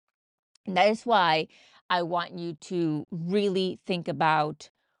And that is why I want you to really think about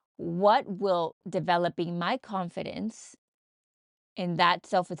what will developing my confidence and that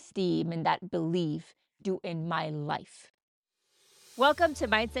self esteem and that belief do in my life. Welcome to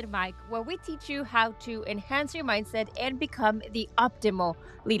Mindset Mike, where we teach you how to enhance your mindset and become the optimal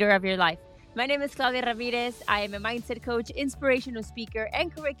leader of your life. My name is Claudia Ramirez. I am a mindset coach, inspirational speaker,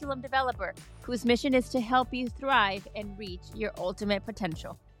 and curriculum developer whose mission is to help you thrive and reach your ultimate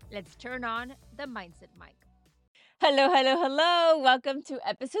potential. Let's turn on the Mindset Mike. Hello, hello, hello. Welcome to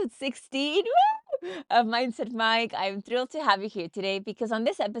episode 16 of Mindset Mike. I'm thrilled to have you here today because on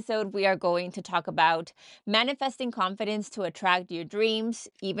this episode, we are going to talk about manifesting confidence to attract your dreams,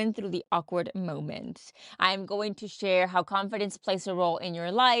 even through the awkward moments. I'm going to share how confidence plays a role in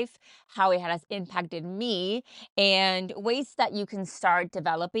your life, how it has impacted me, and ways that you can start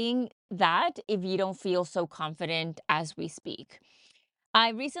developing that if you don't feel so confident as we speak.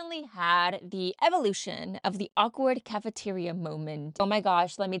 I recently had the evolution of the awkward cafeteria moment. Oh my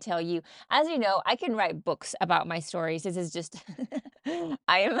gosh, let me tell you. As you know, I can write books about my stories. This is just,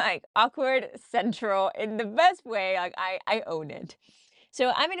 I am like awkward central in the best way. Like I own it.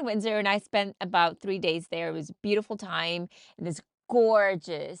 So I'm in Windsor and I spent about 3 days there. It was a beautiful time in this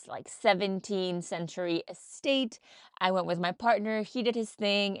gorgeous, like 17th century estate. I went with my partner. He did his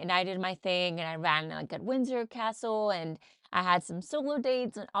thing and I did my thing. And I ran like at Windsor Castle and I had some solo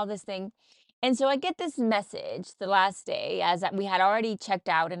dates and all this thing. And so I get this message the last day as we had already checked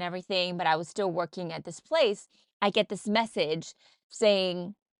out and everything, but I was still working at this place. I get this message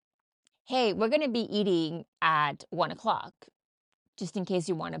saying, "Hey, we're going to be eating at 1 o'clock just in case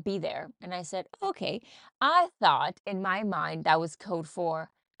you want to be there." And I said, "Okay." I thought in my mind that was code for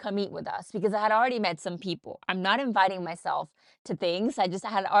come eat with us because I had already met some people. I'm not inviting myself to things. I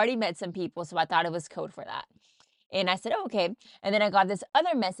had already met some people. So I thought it was code for that. And I said, "Oh, okay." And then I got this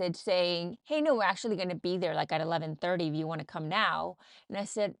other message saying, "Hey, no, we're actually going to be there like at 11:30 if you want to come now." And I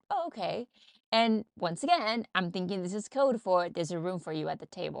said, "Oh, okay." And once again, I'm thinking this is code for there's a room for you at the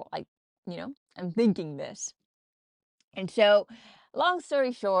table. I'm thinking this. And so, long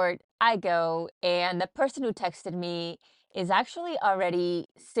story short, I go, and the person who texted me is actually already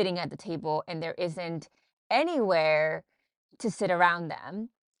sitting at the table, and there isn't anywhere to sit around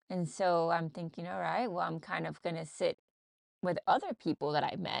them. And so I'm thinking, all right, well, I'm kind of going to sit with other people that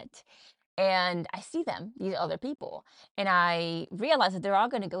I met. And I see them, these other people, and I realize that they're all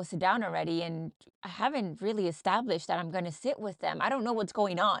going to go sit down already. And I haven't really established that I'm going to sit with them. I don't know what's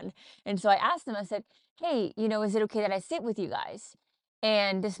going on. And so I asked them, I said, "Hey, is it okay that I sit with you guys?"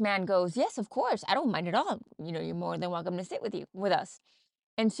 And this man goes, "Yes, of course. I don't mind at all. You're more than welcome to sit with us."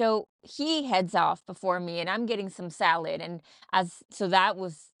 And so he heads off before me, and I'm getting some salad. And so that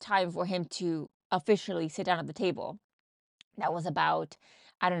was time for him to officially sit down at the table. That was about,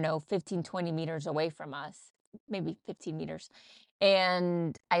 I don't know, 15, 20 meters away from us, maybe 15 meters.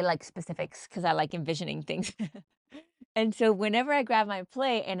 And I like specifics because I like envisioning things. And so whenever I grab my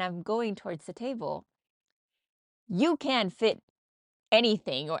plate and I'm going towards the table, you can fit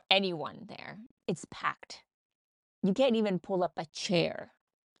anything or anyone there. It's packed. You can't even pull up a chair.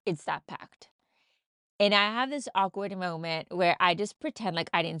 It's that packed. And I have this awkward moment where I just pretend like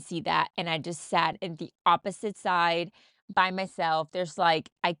I didn't see that. And I just sat in the opposite side by myself. There's like,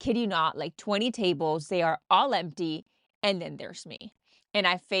 I kid you not, like 20 tables. They are all empty. And then there's me. And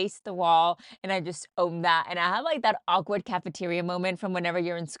I face the wall and I just own that. And I have like that awkward cafeteria moment from whenever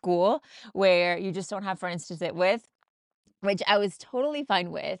you're in school where you just don't have friends to sit with, which I was totally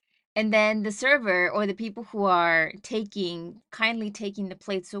fine with. And then the server or the people who are kindly taking the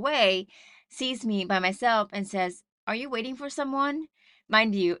plates away, sees me by myself and says, "Are you waiting for someone?"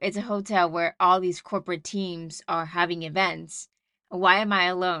 Mind you, it's a hotel where all these corporate teams are having events. Why am I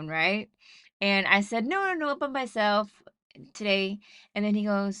alone, right? And I said, "No, no, no, I'm by myself today." And then he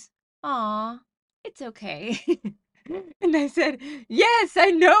goes, "Aw, it's okay." And I said, "Yes,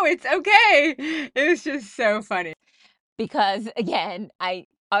 I know it's okay." It was just so funny because again, I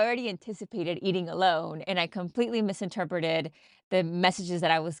already anticipated eating alone and I completely misinterpreted the messages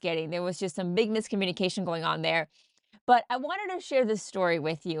that I was getting. There was just some big miscommunication going on there. But I wanted to share this story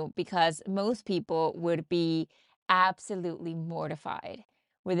with you because most people would be absolutely mortified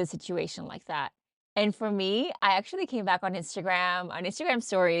with a situation like that. And for me, I actually came back on Instagram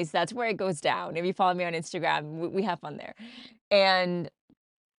stories. That's where it goes down. If you follow me on Instagram, we have fun there. And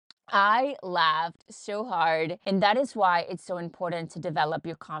I laughed so hard. And that is why it's so important to develop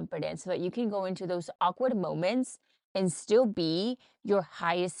your confidence so that you can go into those awkward moments and still be your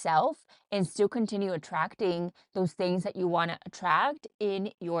highest self and still continue attracting those things that you want to attract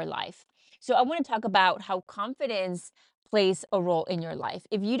in your life. So, I want to talk about how confidence plays a role in your life.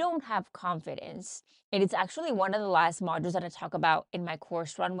 If you don't have confidence, and it's actually one of the last modules that I talk about in my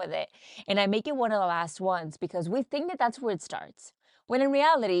course, Run With It, and I make it one of the last ones because we think that that's where it starts. When in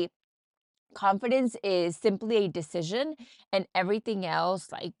reality, confidence is simply a decision, and everything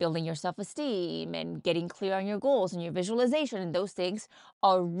else, like building your self esteem and getting clear on your goals and your visualization, and those things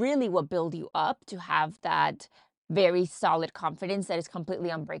are really what build you up to have that very solid confidence that is completely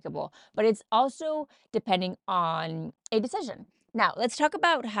unbreakable. But it's also depending on a decision. Now, let's talk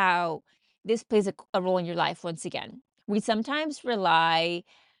about how this plays a role in your life once again. We sometimes rely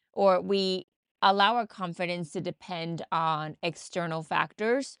or we allow our confidence to depend on external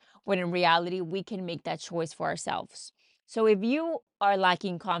factors when in reality, we can make that choice for ourselves. So if you are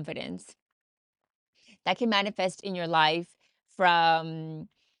lacking confidence, that can manifest in your life from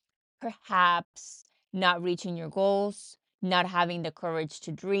perhaps not reaching your goals, not having the courage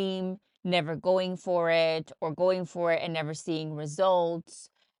to dream, never going for it, or going for it and never seeing results,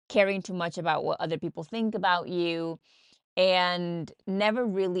 caring too much about what other people think about you, and never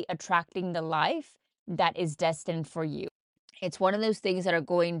really attracting the life that is destined for you. It's one of those things that are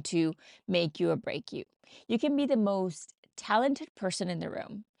going to make you or break you. You can be the most talented person in the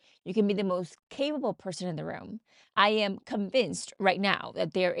room. You can be the most capable person in the room. I am convinced right now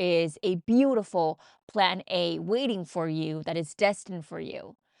that there is a beautiful plan A waiting for you that is destined for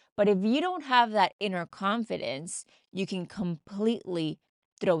you. But if you don't have that inner confidence, you can completely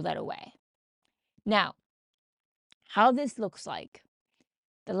throw that away. Now, how this looks like,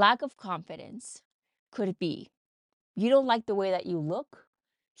 the lack of confidence could be you don't like the way that you look,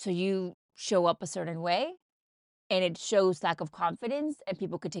 so you show up a certain way and it shows lack of confidence and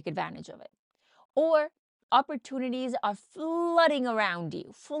people could take advantage of it. Or opportunities are flooding around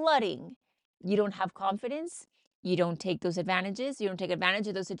you, flooding. You don't have confidence, you don't take those advantages, you don't take advantage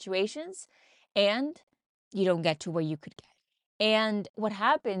of those situations, and you don't get to where you could get. And what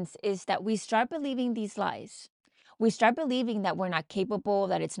happens is that we start believing these lies. We start believing that we're not capable,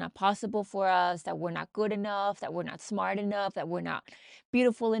 that it's not possible for us, that we're not good enough, that we're not smart enough, that we're not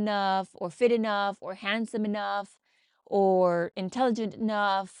beautiful enough, or fit enough, or handsome enough, or intelligent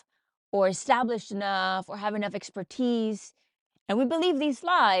enough, or established enough, or have enough expertise. And we believe these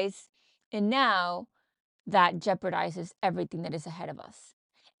lies. And now that jeopardizes everything that is ahead of us.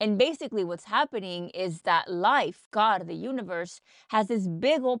 And basically, what's happening is that life, God, the universe, has this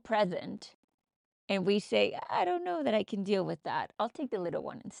big old present. And we say, I don't know that I can deal with that. I'll take the little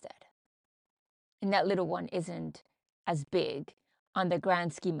one instead. And that little one isn't as big on the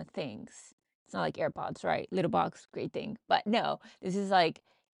grand scheme of things. It's not like AirPods, right? Little box, great thing. But no, this is like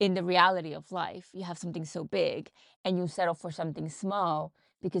in the reality of life, you have something so big and you settle for something small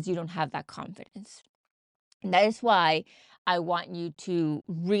because you don't have that confidence. And that is why I want you to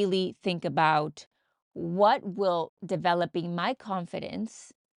really think about what will developing my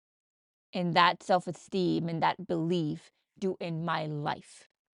confidence and that self esteem and that belief do in my life.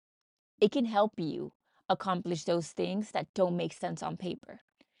 It can help you accomplish those things that don't make sense on paper.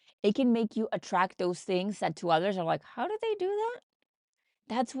 It can make you attract those things that to others are like, how do they do that?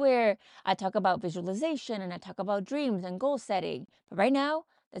 That's where I talk about visualization and I talk about dreams and goal setting. But right now,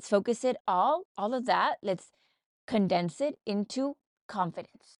 let's focus it all of that. Let's condense it into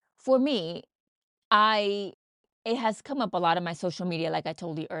confidence. For me, I it has come up a lot on my social media, like I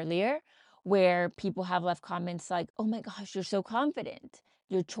told you earlier, where people have left comments like, "Oh my gosh, you're so confident.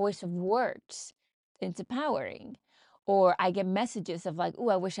 Your choice of words, it's empowering." Or I get messages of like, "Oh,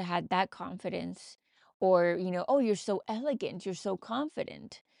 I wish I had that confidence." Or, "Oh, you're so elegant, you're so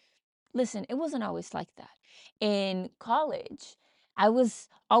confident." Listen, it wasn't always like that. In college, I was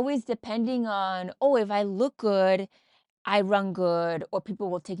always depending on, "Oh, if I look good, I run good, or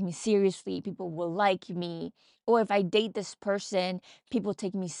people will take me seriously, people will like me, or if I date this person, people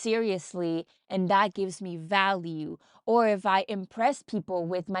take me seriously, and that gives me value, or if I impress people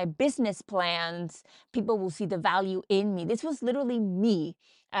with my business plans, people will see the value in me." This was literally me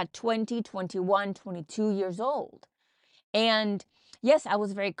at 20, 21, 22 years old. And yes, I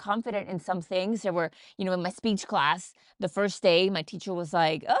was very confident in some things. There were, in my speech class, the first day, my teacher was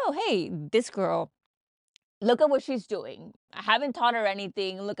like, "Oh, hey, this girl, look at what she's doing. I haven't taught her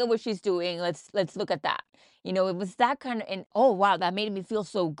anything. Look at what she's doing. Let's look at that." It was that kind of, and oh wow, that made me feel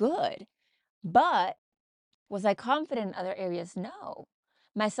so good. But was I confident in other areas? No.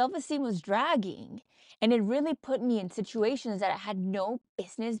 My self-esteem was dragging, and it really put me in situations that I had no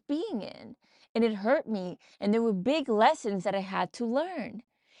business being in. And it hurt me, and there were big lessons that I had to learn.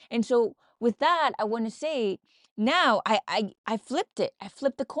 And so with that, I want to say now I flipped it. I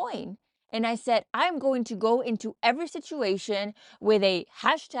flipped the coin. And I said, I'm going to go into every situation with a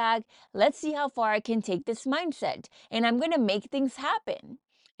hashtag, let's see how far I can take this mindset. And I'm going to make things happen.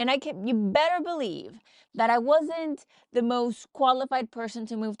 And you better believe that I wasn't the most qualified person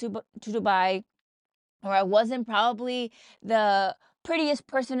to move to Dubai, or I wasn't probably the prettiest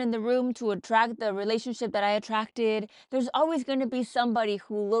person in the room to attract the relationship that I attracted. There's always going to be somebody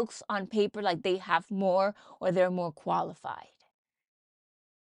who looks on paper like they have more or they're more qualified.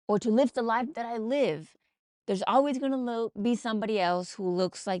 Or to live the life that I live, there's always going to be somebody else who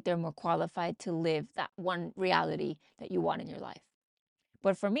looks like they're more qualified to live that one reality that you want in your life.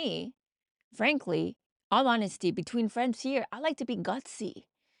 But for me, frankly, all honesty, between friends here, I like to be gutsy.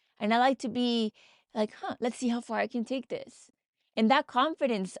 And I like to be like, let's see how far I can take this. And that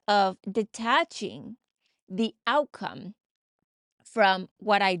confidence of detaching the outcome from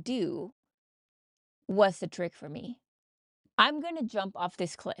what I do was the trick for me. I'm going to jump off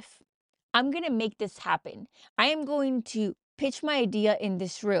this cliff. I'm going to make this happen. I am going to pitch my idea in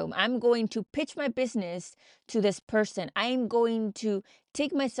this room. I'm going to pitch my business to this person. I am going to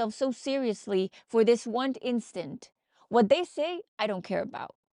take myself so seriously for this one instant. What they say, I don't care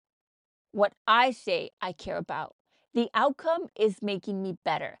about. What I say, I care about. The outcome is making me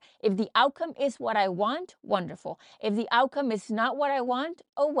better. If the outcome is what I want, wonderful. If the outcome is not what I want,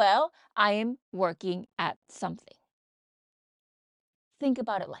 oh well, I am working at something. Think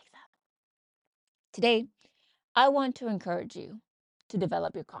about it like that. Today, I want to encourage you to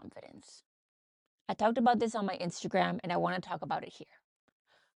develop your confidence. I talked about this on my Instagram and I want to talk about it here.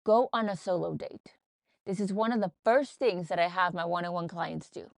 Go on a solo date. This is one of the first things that I have my one-on-one clients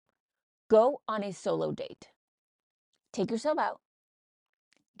do. Go on a solo date. Take yourself out,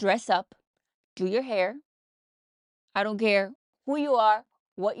 dress up, do your hair. I don't care who you are,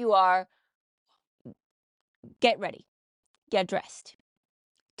 what you are. Get ready, get dressed.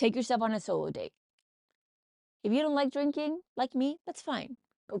 Take yourself on a solo date. If you don't like drinking, like me, that's fine.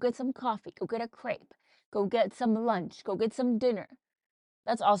 Go get some coffee, go get a crepe, go get some lunch, go get some dinner.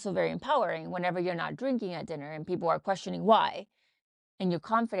 That's also very empowering whenever you're not drinking at dinner and people are questioning why. And your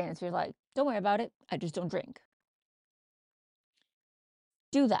confidence, you're like, don't worry about it, I just don't drink.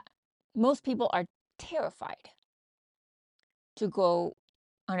 Do that. Most people are terrified to go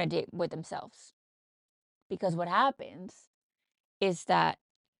on a date with themselves. Because what happens is that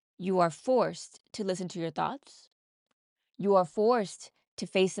you are forced to listen to your thoughts. You are forced to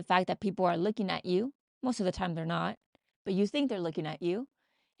face the fact that people are looking at you. Most of the time they're not, but you think they're looking at you.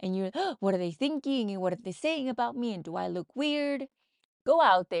 And you're, oh, what are they thinking? And what are they saying about me? And do I look weird? Go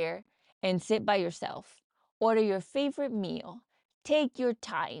out there and sit by yourself. Order your favorite meal. Take your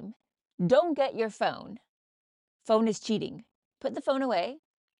time. Don't get your phone. Phone is cheating. Put the phone away.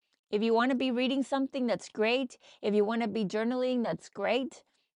 If you want to be reading something, that's great. If you want to be journaling, that's great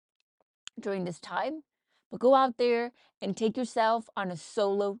during this time. But go out there and take yourself on a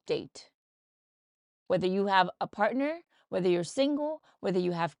solo date. Whether you have a partner, whether you're single, whether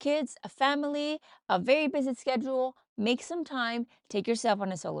you have kids, a family, a very busy schedule, make some time, take yourself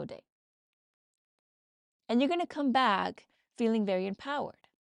on a solo date. And you're going to come back feeling very empowered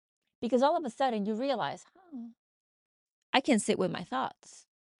because all of a sudden you realize, I can sit with my thoughts.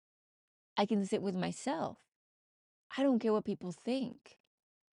 I can sit with myself. I don't care what people think.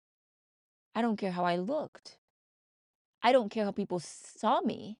 I don't care how I looked. I don't care how people saw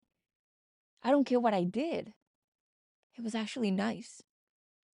me. I don't care what I did. It was actually nice.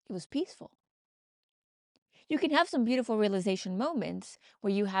 It was peaceful. You can have some beautiful realization moments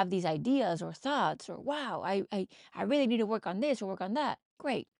where you have these ideas or thoughts or, wow, I really need to work on this or work on that.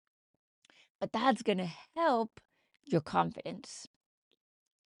 Great. But that's going to help your confidence.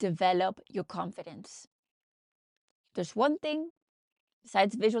 Develop your confidence. There's one thing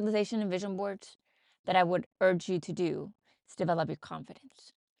besides visualization and vision boards that I would urge you to do is develop your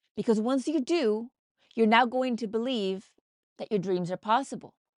confidence. Because once you do, you're now going to believe that your dreams are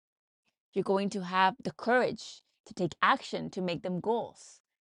possible. You're going to have the courage to take action to make them goals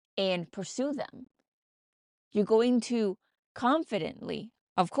and pursue them. You're going to confidently,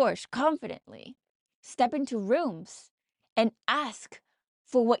 of course, confidently step into rooms and ask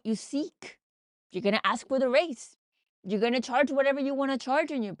for what you seek. You're going to ask for the raise. You're going to charge whatever you want to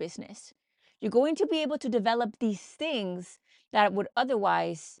charge in your business. You're going to be able to develop these things that would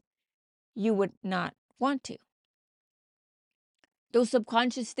otherwise you would not want to. Those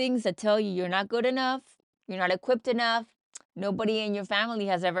subconscious things that tell you you're not good enough, you're not equipped enough, nobody in your family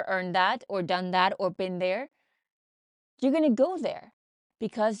has ever earned that or done that or been there. You're going to go there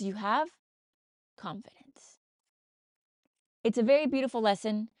because you have confidence. It's a very beautiful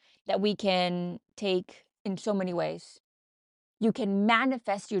lesson that we can take in so many ways. You can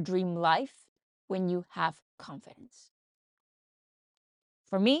manifest your dream life when you have confidence.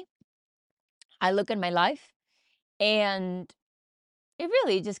 For me, I look at my life and it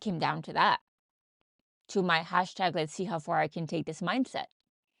really just came down to that, to my hashtag, let's see how far I can take this mindset.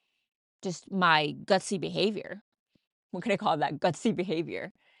 Just my gutsy behavior. What can I call that? Gutsy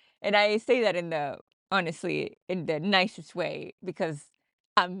behavior. And I say that honestly, in the nicest way because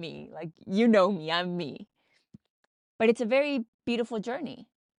I'm me. Like, you know me, I'm me. But it's a very beautiful journey.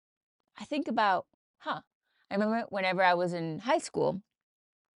 I think about, I remember whenever I was in high school,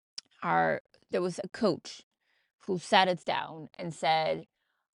 there was a coach who sat us down and said,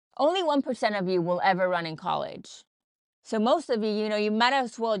 only 1% of you will ever run in college. So most of you, you might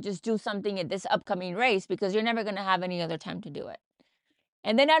as well just do something at this upcoming race because you're never going to have any other time to do it.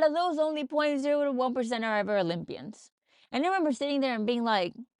 And then out of those, only 0.01% are ever Olympians. And I remember sitting there and being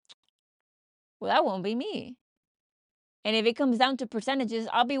like, well, that won't be me. And if it comes down to percentages,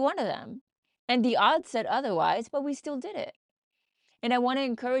 I'll be one of them. And the odds said otherwise, but we still did it. And I want to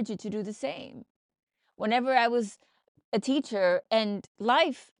encourage you to do the same. Whenever I was a teacher and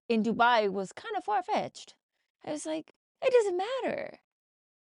life in Dubai was kind of far-fetched, I was like, it doesn't matter.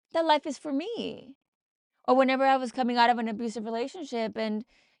 That life is for me. Or whenever I was coming out of an abusive relationship and,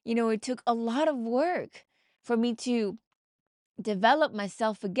 it took a lot of work for me to develop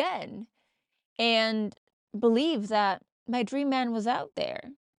myself again and believe that my dream man was out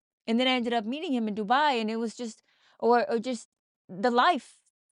there. And then I ended up meeting him in Dubai, and it was just, or just the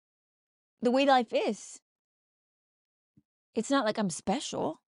way life is. It's not like I'm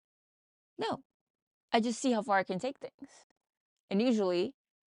special. No, I just see how far I can take things. And usually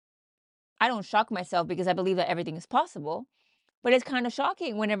I don't shock myself because I believe that everything is possible, but it's kind of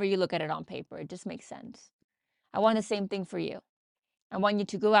shocking whenever you look at it on paper. It just makes sense. I want the same thing for you. I want you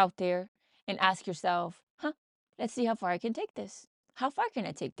to go out there and ask yourself, let's see how far I can take this. How far can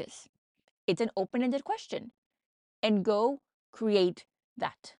I take this? It's an open-ended question. And go create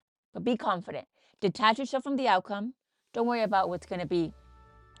that. But be confident. Detach yourself from the outcome. Don't worry about what's going to be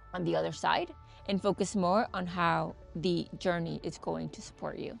on the other side and focus more on how the journey is going to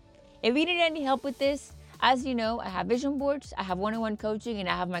support you. If you need any help with this, as you know, I have vision boards, I have one-on-one coaching, and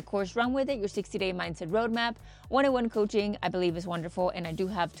I have my course Run With It, your 60-day mindset roadmap. One-on-one coaching, I believe, is wonderful, and I do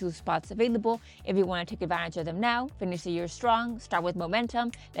have 2 spots available. If you want to take advantage of them now, finish the year strong, start with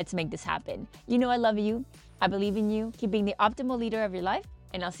momentum, let's make this happen. You know I love you, I believe in you, keep being the optimal leader of your life,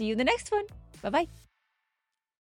 and I'll see you in the next one. Bye-bye.